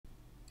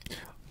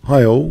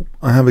Hi all,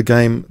 I have a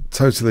game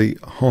totally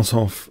hot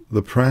off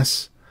the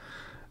press.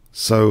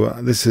 So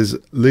this is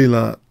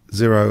Leela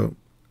Zero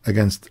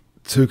against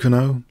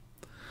Tucano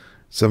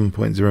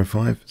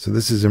 7.05. So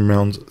this is in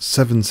round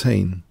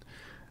 17.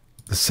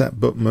 The set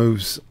book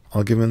moves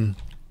are given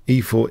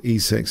e4,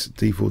 e6,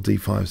 d4,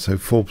 d5. So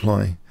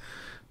 4-ply,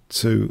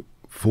 2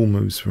 full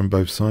moves from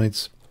both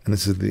sides. And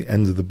this is the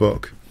end of the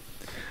book.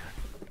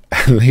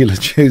 Leela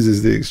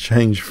chooses the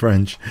exchange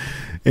French.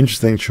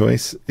 Interesting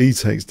choice. E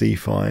takes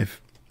d5.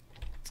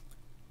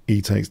 E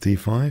takes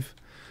d5,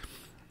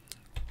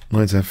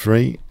 knight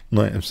f3,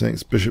 knight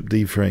f6, bishop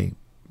d3,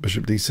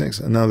 bishop d6,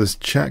 and now this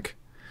check.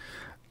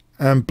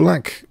 And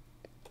black,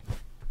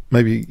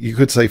 maybe you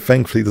could say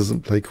thankfully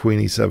doesn't play queen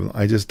e7.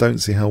 I just don't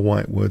see how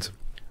white would,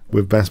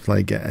 with best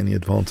play, get any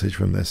advantage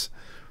from this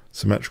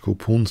symmetrical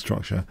pawn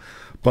structure.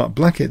 But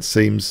black, it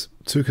seems,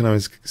 Tucano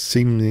is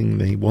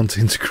seemingly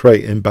wanting to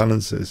create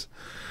imbalances,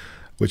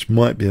 which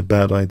might be a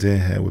bad idea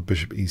here with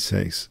bishop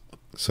e6.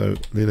 So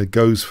Leela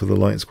goes for the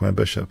light square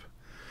bishop.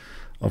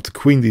 After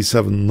queen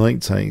d7,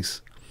 knight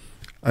takes.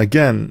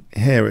 Again,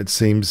 here it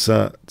seems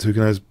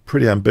Tucano is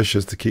pretty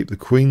ambitious to keep the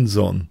queens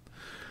on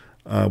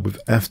with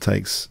f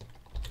takes.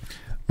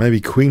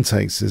 Maybe queen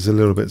takes is a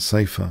little bit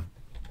safer.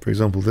 For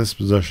example, this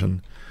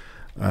position,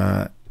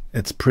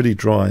 it's pretty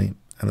dry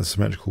and a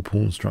symmetrical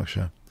pawn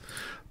structure.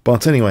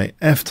 But anyway,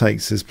 f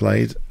takes is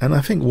played, and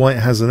I think white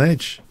has an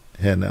edge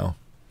here now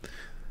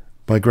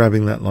by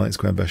grabbing that light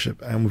square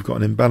bishop, and we've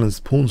got an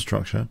imbalanced pawn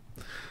structure.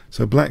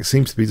 So black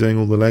seems to be doing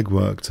all the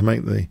legwork to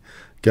make the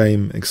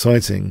game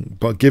exciting,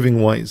 but giving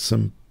white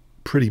some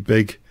pretty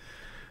big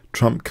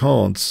trump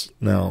cards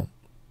now.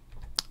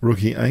 Rook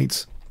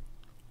e8,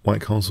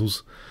 white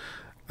castles,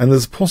 and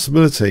there's a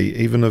possibility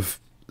even of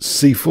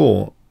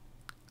c4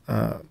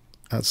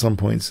 at some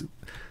point.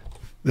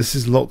 This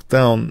is locked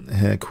down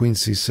here, queen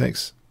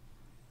c6.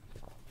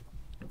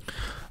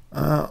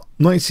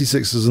 Knight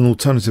c6 is an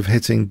alternative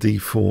hitting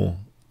d4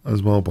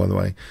 as well, by the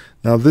way.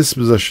 Now this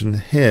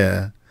position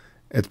here,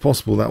 it's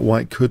possible that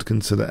white could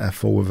consider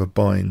f4 with a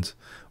bind,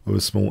 with a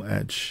small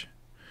edge.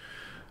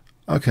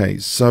 Okay,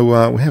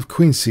 so we have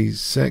queen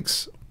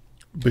c6,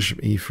 bishop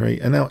e3,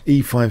 and now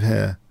e5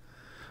 here.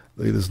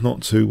 Leela's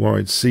not too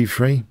worried.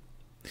 c3.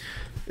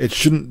 It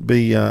shouldn't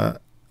be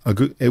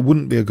it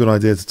wouldn't be a good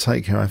idea to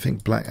take here. I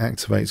think black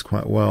activates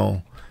quite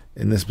well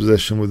in this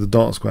position with the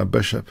dark square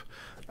bishop,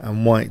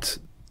 and white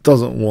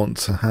doesn't want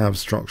to have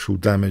structural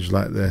damage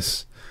like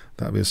this.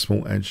 That'd be a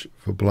small edge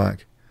for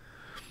black.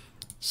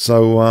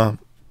 So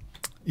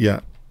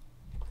yeah,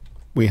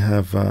 we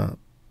have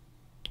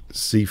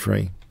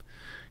c3,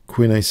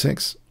 queen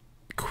a6,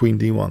 queen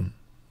d1,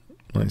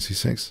 knight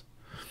c6,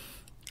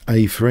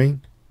 a3,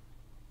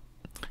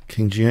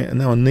 king g8, and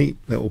now a neat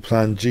little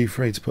plan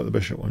g3 to put the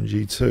bishop on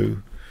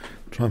g2,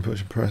 try and put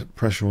some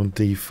pressure on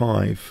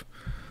d5,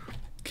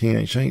 king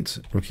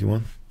h8, rook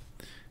e1,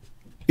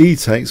 e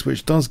takes,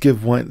 which does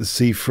give white the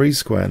c3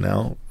 square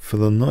now for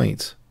the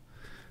knight,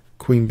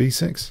 queen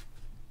b6,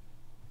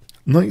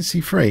 knight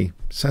c3,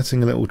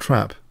 setting a little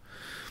trap.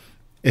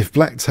 If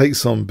black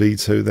takes on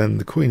b2, then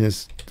the queen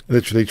is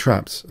literally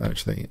trapped,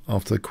 actually,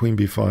 after queen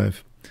b5,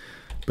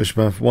 bishop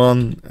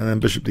f1, and then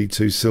bishop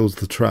d2 seals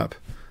the trap.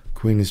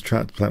 Queen is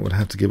trapped, black would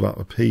have to give up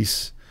a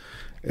piece.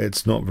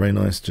 It's not very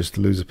nice just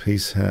to lose a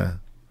piece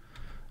here.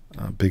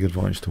 Big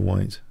advantage to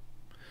white.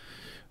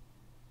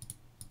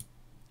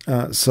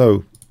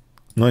 So,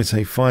 knight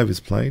a5 is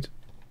played.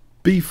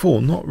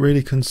 b4, not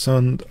really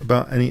concerned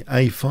about any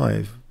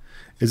a5.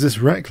 Is this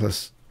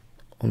reckless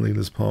on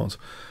Leela's part?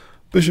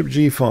 Bishop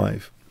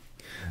g5.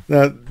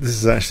 Now this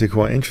is actually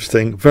quite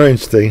interesting, very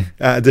interesting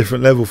at a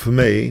different level for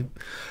me,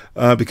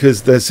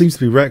 because there seems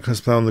to be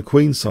reckless play on the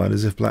queen side,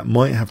 as if black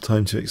might have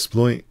time to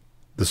exploit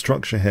the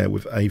structure here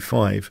with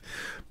a5.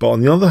 But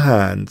on the other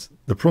hand,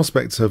 the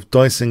prospect of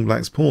dicing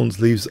black's pawns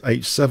leaves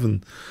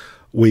h7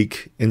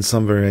 weak in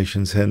some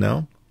variations here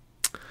now.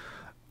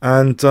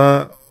 And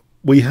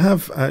we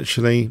have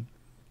actually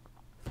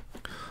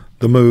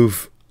the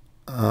move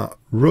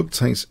rook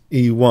takes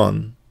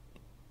e1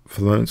 for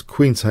the moment,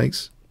 queen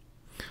takes,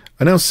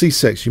 and now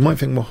c6. You might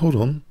think, well, hold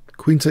on,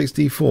 queen takes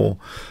d4.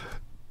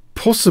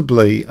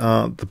 Possibly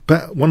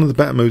one of the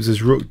better moves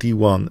is rook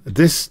d1.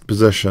 This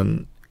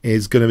position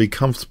is going to be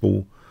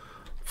comfortable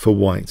for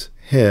white.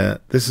 Here,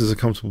 this is a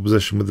comfortable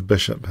position with the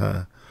bishop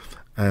here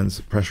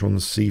and pressure on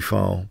the c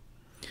file.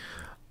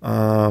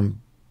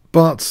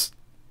 But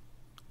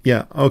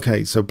yeah,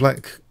 okay, so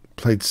black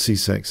played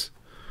c6.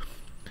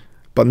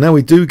 But now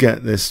we do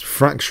get this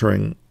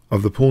fracturing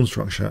of the pawn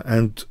structure,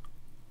 and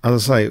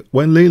as I say,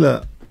 when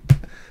Leela,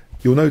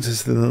 you'll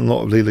notice that in a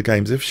lot of Leela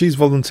games, if she's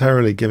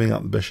voluntarily giving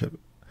up the bishop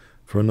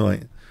for a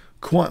knight,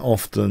 quite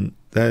often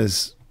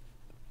there's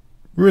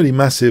really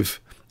massive,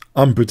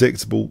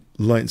 unpredictable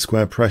light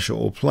square pressure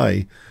or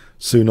play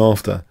soon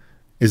after.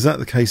 Is that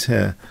the case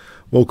here?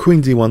 Well,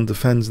 queen d1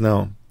 defends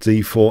now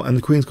d4, and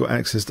the queen's got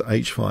access to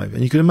h5.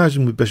 And you can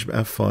imagine with bishop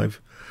f5,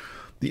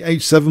 the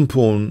h7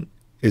 pawn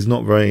is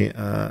not very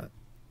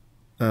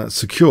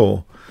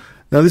secure.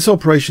 Now this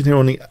operation here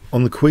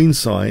on the queen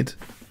side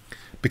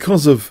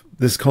because of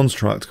this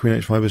construct, queen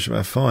h5, bishop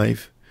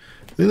f5,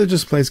 Leela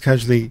just plays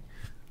casually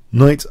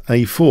knight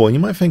a4. And you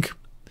might think,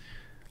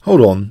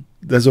 hold on,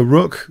 there's a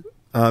rook,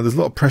 there's a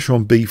lot of pressure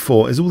on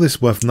b4. Is all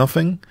this worth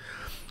nothing?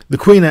 The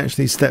queen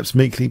actually steps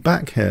meekly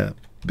back here,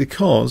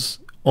 because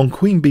on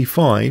queen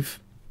b5,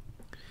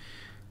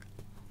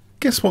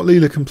 guess what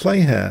Leela can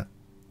play here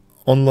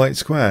on light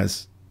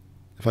squares?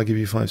 If I give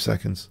you 5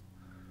 seconds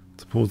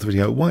to pause the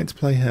video, white to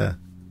play here.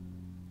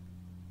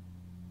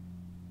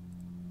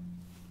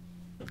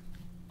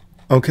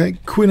 Okay,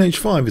 queen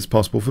h5 is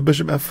possible for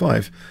bishop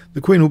f5.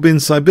 The queen will be in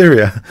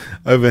Siberia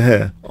over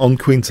here on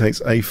queen takes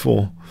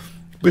a4.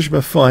 Bishop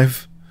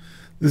f5.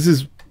 This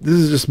is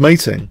just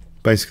mating,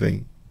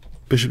 basically.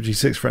 Bishop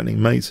g6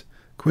 threatening mate.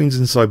 Queen's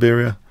in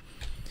Siberia.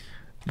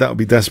 That would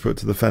be desperate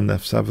to defend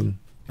f7.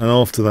 And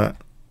after that,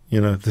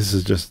 you know, this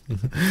is just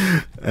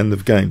end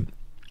of game.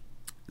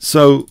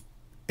 So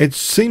it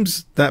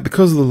seems that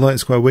because of the light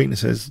square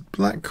weaknesses,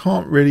 black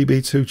can't really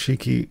be too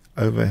cheeky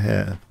over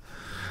here.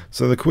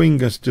 So the queen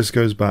just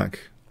goes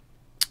back.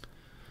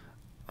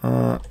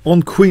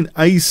 On queen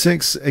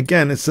a6,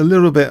 again, it's a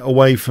little bit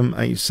away from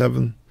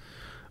h7.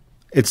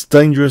 It's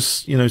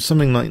dangerous, you know,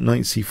 something like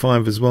knight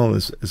c5 as well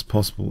is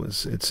possible,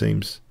 it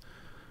seems.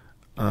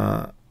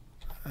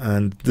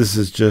 And this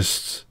is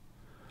just...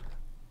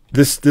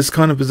 This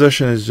kind of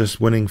position is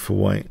just winning for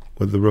white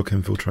with the rook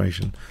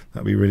infiltration.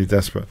 That'd be really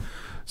desperate.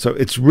 So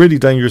it's really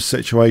dangerous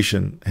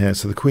situation here.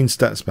 So the queen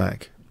steps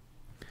back.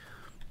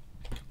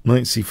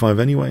 Knight c5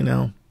 anyway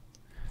now.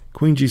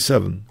 Queen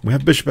g7. We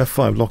have bishop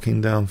f5 locking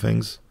down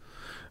things.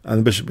 And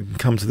the bishop can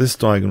come to this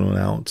diagonal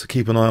now to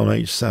keep an eye on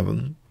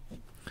h7.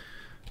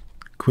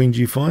 Queen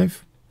g5.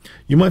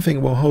 You might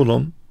think, well, hold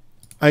on.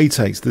 A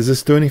takes. Does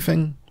this do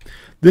anything?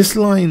 This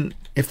line,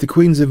 if the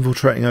queen's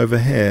infiltrating over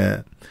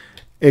here,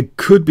 it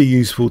could be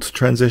useful to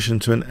transition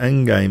to an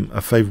endgame,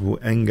 a favourable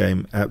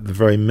endgame at the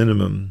very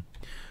minimum.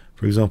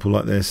 For example,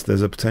 like this,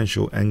 there's a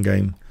potential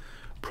endgame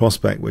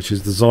prospect which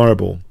is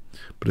desirable,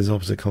 but is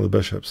opposite coloured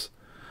bishops.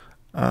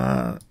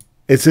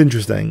 It's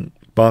interesting,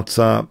 but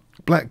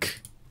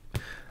black,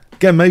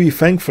 again, maybe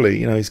thankfully,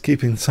 you know, he's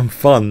keeping some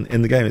fun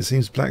in the game. It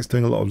seems black's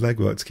doing a lot of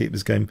legwork to keep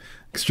this game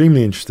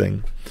extremely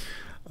interesting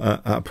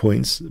at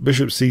points.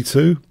 Bishop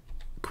c2,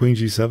 queen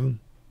g7.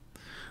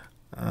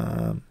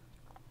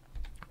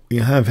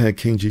 You have here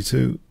king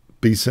g2,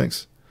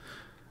 b6.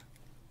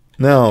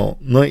 Now,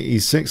 knight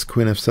e6,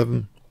 queen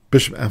f7,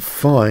 bishop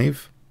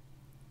f5,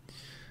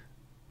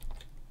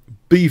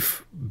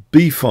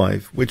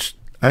 b5, which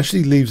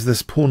actually leaves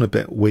this pawn a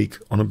bit weak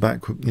on a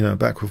backward, you know,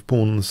 backward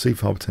pawn on the c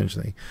file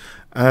potentially.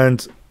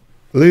 And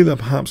Leela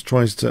perhaps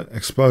tries to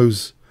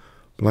expose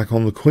black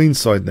on the queen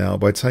side now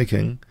by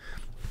taking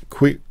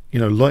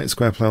light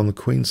square play on the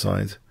queen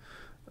side.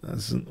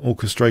 There's an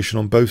orchestration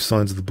on both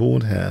sides of the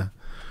board here.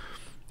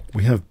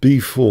 We have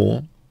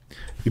b4.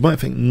 You might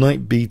think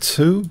knight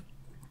b2.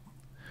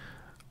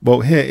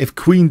 Well, here, if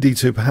queen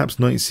d2, perhaps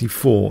knight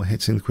c4,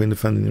 hitting the queen,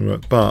 defending the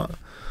rook. But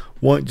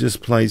white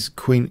just plays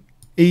queen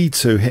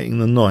e2, hitting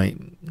the knight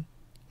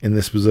in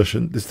this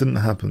position. This didn't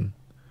happen.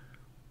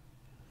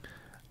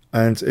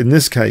 And in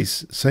this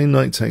case, say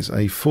knight takes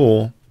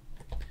a4,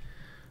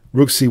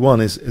 rook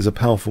c1 is a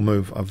powerful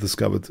move. I've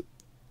discovered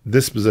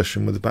this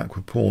position with the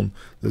backward pawn.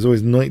 There's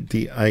always knight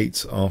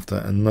d8 after,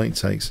 and knight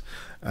takes,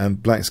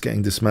 and black's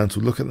getting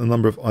dismantled. Look at the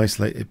number of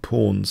isolated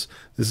pawns.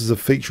 This is a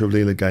feature of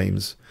Leela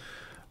games,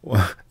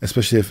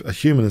 especially if a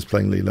human is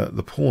playing Leela.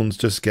 The pawns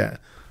just get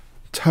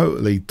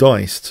totally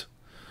diced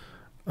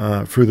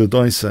through the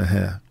dicer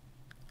here.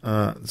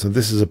 So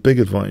this is a big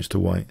advantage to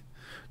white,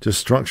 just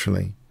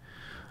structurally.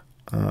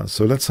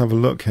 So let's have a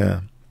look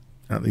here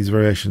at these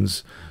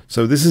variations.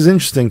 So this is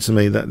interesting to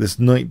me that this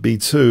knight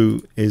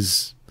b2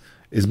 is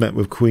met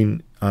with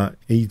queen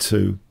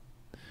e2.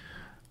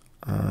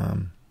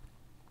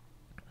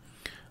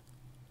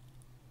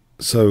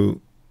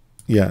 So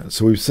yeah,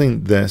 so we've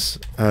seen this,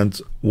 and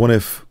what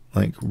if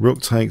like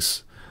rook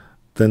takes,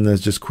 then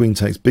there's just queen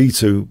takes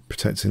b2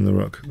 protecting the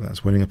rook.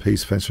 That's winning a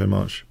piece. Thanks very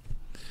much.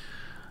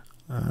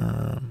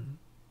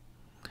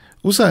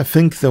 Also, I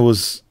think there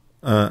was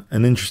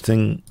an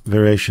interesting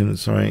variation.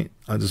 Sorry,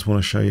 I just want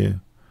to show you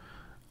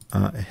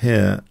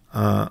here.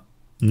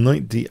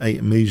 Knight d8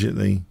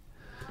 immediately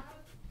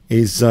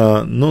is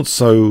not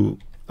so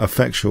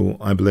effectual,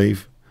 I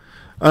believe.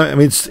 I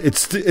mean,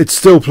 it's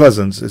still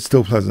pleasant. It's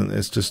still pleasant.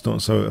 It's just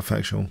not so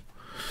effectual.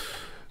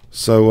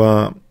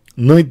 So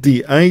knight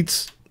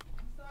d8,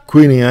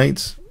 queen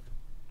e8.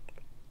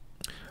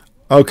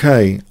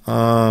 Okay.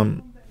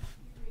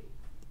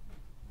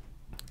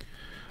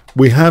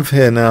 We have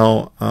here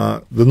now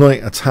the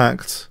knight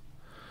attacked.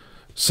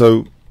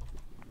 So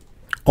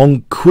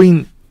on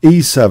queen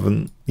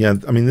e7, yeah,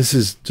 I mean, this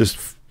is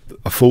just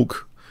a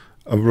fork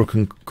of rook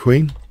and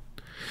queen.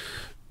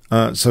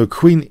 So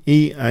queen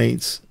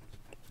e8,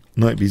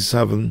 knight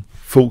b7,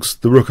 forks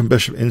the rook and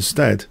bishop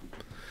instead.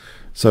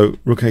 So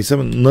rook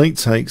a7, knight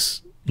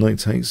takes, knight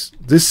takes.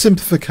 This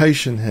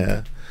simplification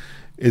here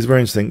is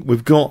very interesting.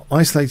 We've got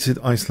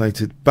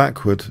isolated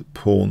backward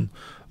pawn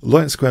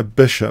light square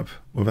bishop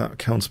without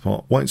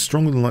counterpart. White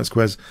stronger than light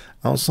squares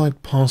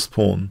outside passed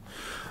pawn.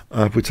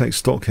 If we take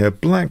stock here,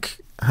 black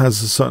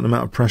has a certain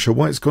amount of pressure.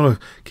 White's got to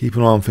keep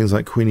an eye on things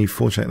like queen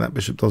e4 check. That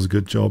bishop does a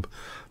good job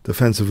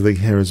defensively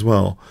here as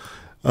well.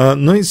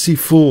 Knight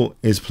c4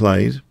 is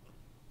played.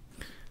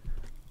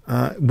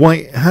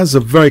 White has a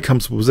very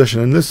comfortable position,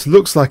 and this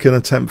looks like an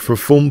attempt for a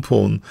form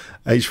pawn,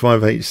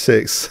 h5,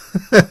 h6,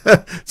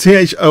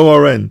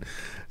 thorn.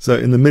 So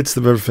in the midst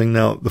of everything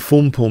now, the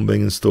form pawn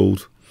being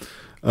installed,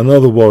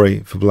 another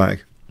worry for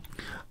black.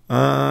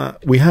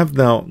 We have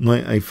now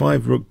knight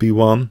a5, rook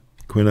b1,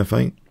 queen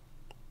f8.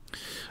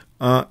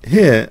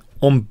 Here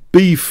on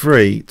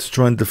b3 to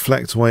try and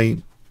deflect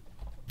away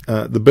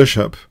the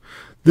bishop.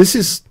 This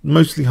is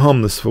mostly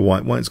harmless for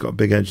white. White's got a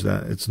big edge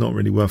there. It's not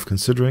really worth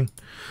considering.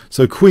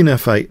 So queen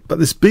f8, but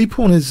this b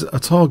pawn is a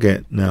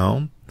target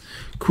now.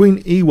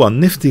 Queen e1,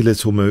 nifty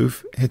little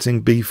move,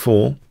 hitting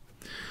b4.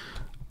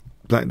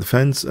 Black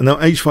defends, and now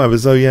h5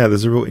 as though, yeah,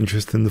 there's a real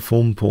interest in the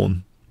form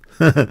pawn.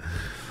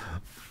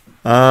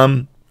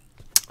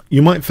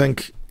 You might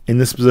think in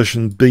this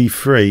position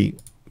b3,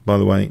 by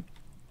the way,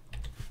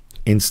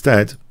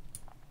 instead,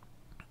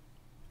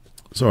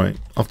 sorry,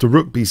 after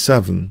rook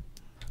b7,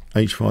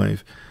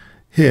 h5,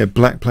 here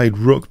black played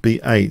rook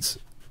b8.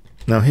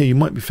 Now here you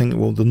might be thinking,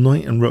 well, the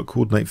knight and rook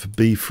coordinate for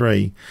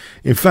b3.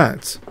 In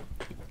fact,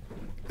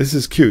 this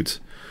is cute.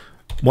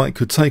 White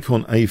could take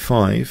on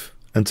a5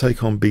 and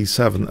take on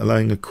b7,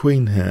 allowing a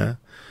queen here,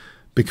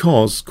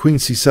 because queen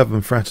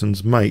c7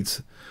 threatens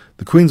mate.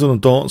 The queen's on a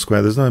dark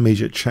square, there's no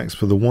immediate checks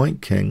for the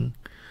white king,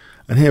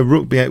 and here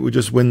rook b8 would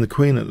just win the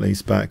queen at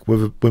least back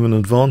with an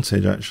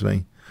advantage.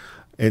 Actually,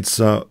 it's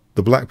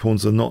the black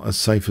pawns are not as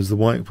safe as the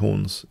white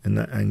pawns in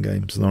that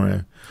endgame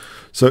scenario.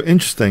 So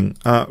interesting.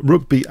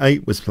 Rook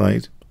b8 was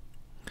played.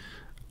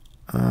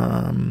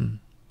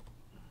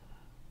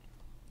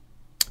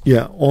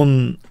 Yeah,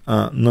 on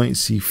knight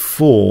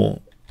c4,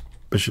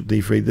 bishop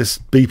d3. This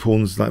b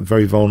pawn is like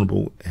very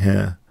vulnerable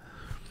here.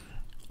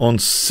 On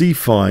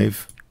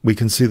c5, we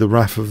can see the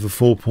wrath of the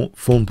form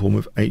pawn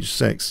with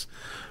h6.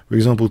 For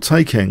example,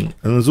 taking,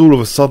 and there's all of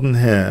a sudden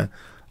here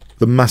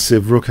the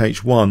massive rook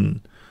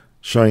h1,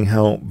 showing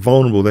how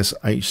vulnerable this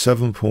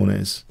h7 pawn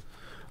is.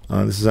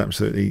 This is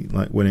absolutely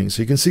like winning.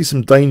 So you can see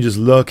some dangers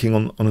lurking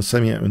on a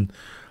semi-open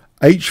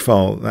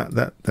h-file.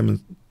 That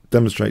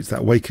demonstrates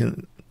that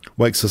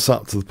wakes us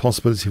up to the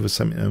possibility of a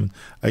semi-open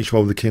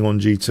h-file with the king on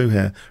g2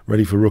 here,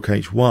 ready for rook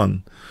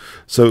h1.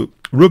 So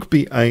rook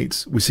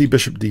b8, we see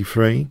bishop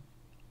d3,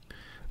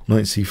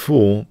 knight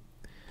c4.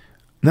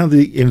 Now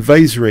the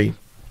invasion,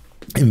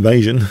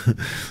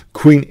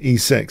 queen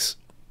e6.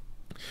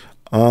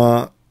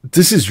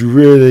 This is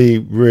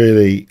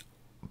really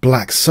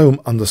black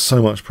under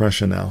so much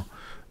pressure now.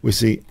 We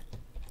see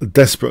a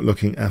desperate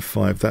looking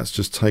f5, that's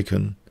just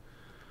taken.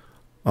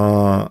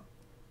 Rook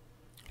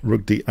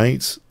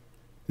d8.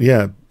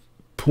 Yeah,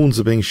 pawns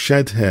are being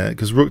shed here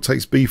because rook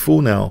takes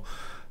b4 now.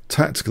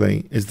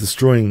 Tactically is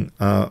destroying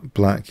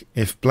black.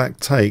 If black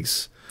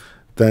takes,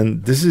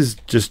 then this is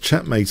just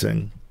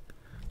checkmating.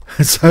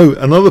 So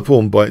another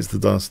pawn bites the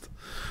dust.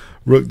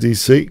 Rook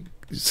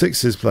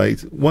d6 is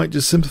played. White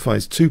just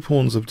simplifies. Two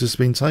pawns have just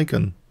been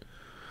taken.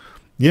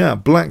 Yeah,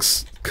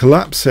 black's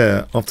collapse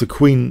here after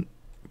queen.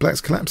 Black's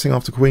collapsing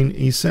after queen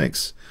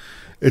e6.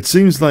 It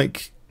seems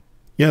like,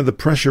 yeah, the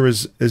pressure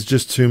is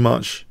just too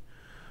much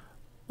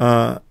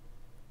to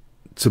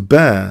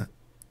bear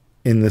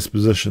in this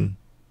position.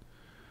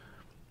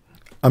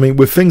 I mean,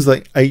 with things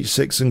like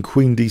h6 and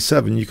queen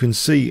d7, you can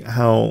see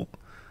how,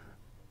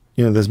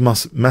 you know, there's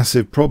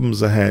massive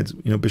problems ahead.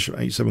 You know, bishop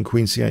h7,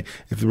 queen c8.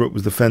 If the rook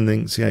was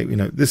defending c8, you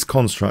know, this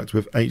construct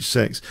with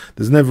h6,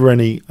 there's never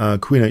any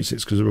queen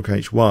h6 because of rook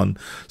h1.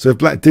 So if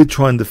black did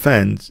try and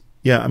defend,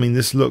 yeah, I mean,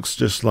 this looks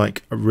just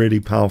like a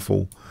really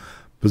powerful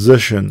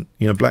position.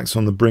 You know, black's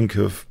on the brink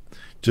of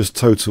just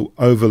total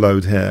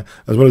overload here,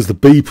 as well as the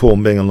b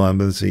pawn being a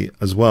liability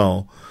as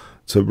well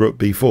to rook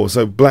b4.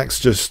 So black's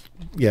just,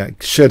 yeah,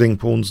 shedding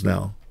pawns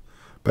now.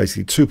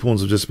 Basically, two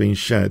pawns have just been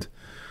shed.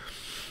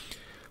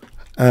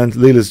 And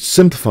Leela's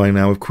simplifying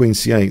now with queen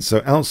c8.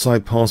 So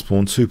outside pass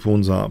pawn, two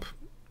pawns up.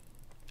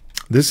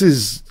 This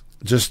is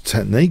just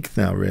technique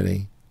now,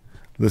 really,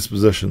 this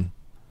position.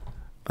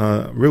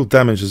 Real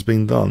damage has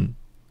been done.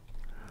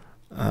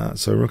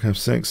 So rook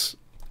f6.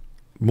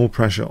 More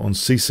pressure on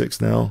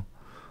c6 now.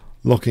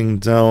 Locking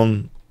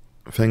down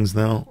things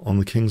now on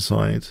the king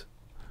side.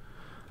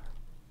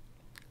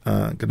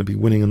 Going to be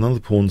winning another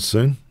pawn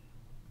soon.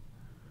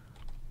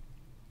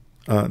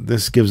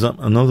 This gives up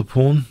another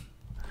pawn.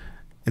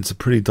 It's a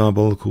pretty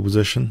diabolical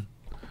position.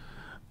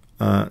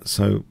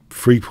 So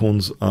 3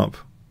 pawns up.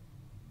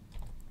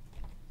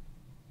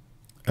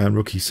 And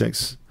rook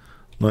e6,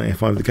 knight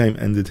f5. The game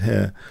ended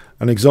here.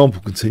 An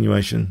example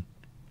continuation.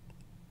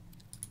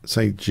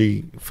 Say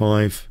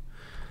g5.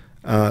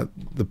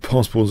 The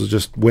pass pawns are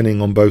just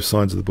winning on both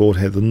sides of the board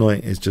here. The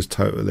knight is just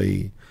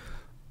totally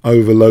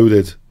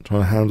overloaded,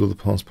 trying to handle the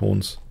pass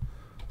pawns.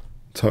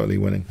 Totally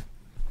winning.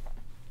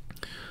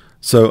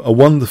 So a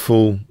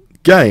wonderful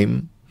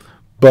game,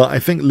 But I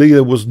think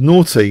Leela was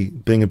naughty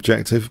being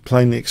objective,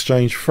 playing the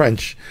exchange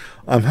French.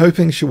 I'm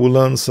hoping she will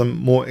learn some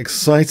more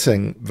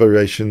exciting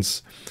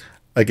variations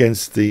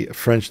against the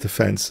French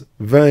defence.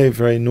 Very,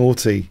 very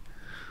naughty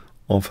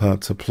of her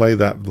to play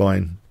that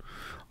line.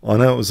 I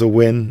know it was a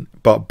win,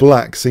 but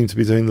black seemed to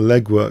be doing the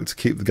legwork to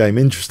keep the game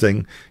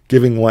interesting,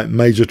 giving white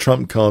major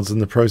trump cards in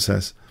the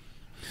process.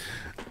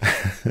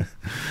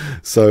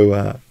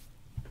 So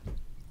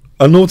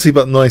a naughty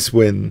but nice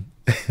win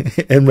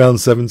in round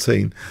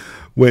 17,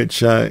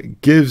 which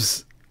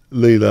gives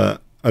Leela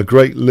a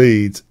great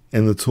lead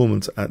in the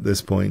tournament at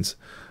this point.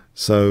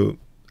 So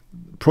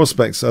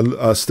prospects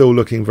are still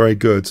looking very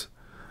good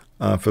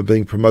for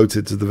being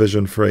promoted to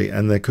Division 3,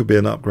 and there could be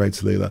an upgrade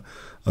to Leela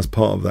as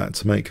part of that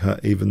to make her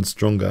even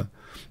stronger,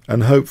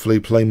 and hopefully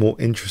play more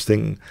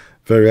interesting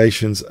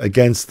variations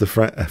against the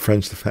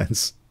French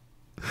defence.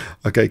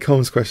 Okay,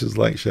 comments, questions,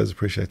 likes, shares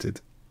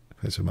appreciated.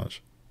 Thanks so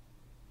much.